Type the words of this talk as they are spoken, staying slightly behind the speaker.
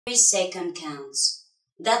Every second counts.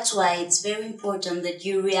 That's why it's very important that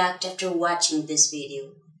you react after watching this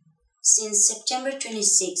video. Since September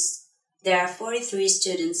 26th, there are 43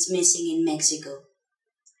 students missing in Mexico.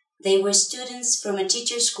 They were students from a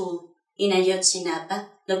teacher school in Ayotzinapa,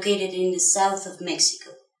 located in the south of Mexico.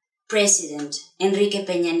 President Enrique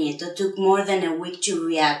Peña Nieto took more than a week to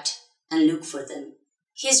react and look for them.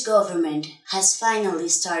 His government has finally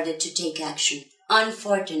started to take action.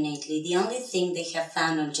 Unfortunately, the only thing they have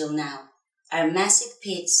found until now are massive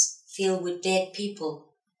pits filled with dead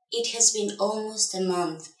people. It has been almost a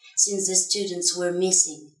month since the students were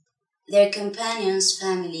missing. Their companions,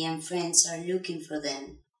 family, and friends are looking for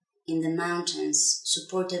them in the mountains,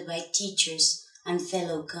 supported by teachers and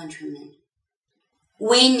fellow countrymen.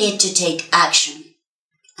 We need to take action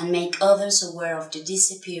and make others aware of the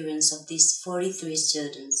disappearance of these 43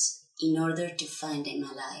 students in order to find them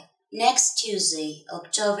alive. Next Tuesday,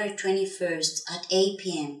 October 21st at 8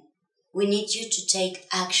 p.m., we need you to take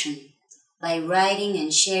action by writing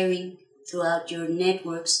and sharing throughout your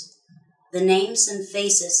networks the names and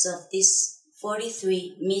faces of these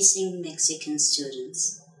 43 missing Mexican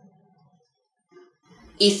students.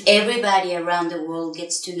 If everybody around the world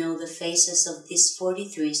gets to know the faces of these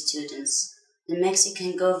 43 students, the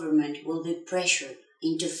Mexican government will be pressured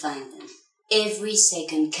into finding them. Every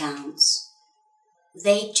second counts.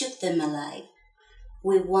 They took them alive.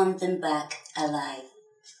 We want them back alive.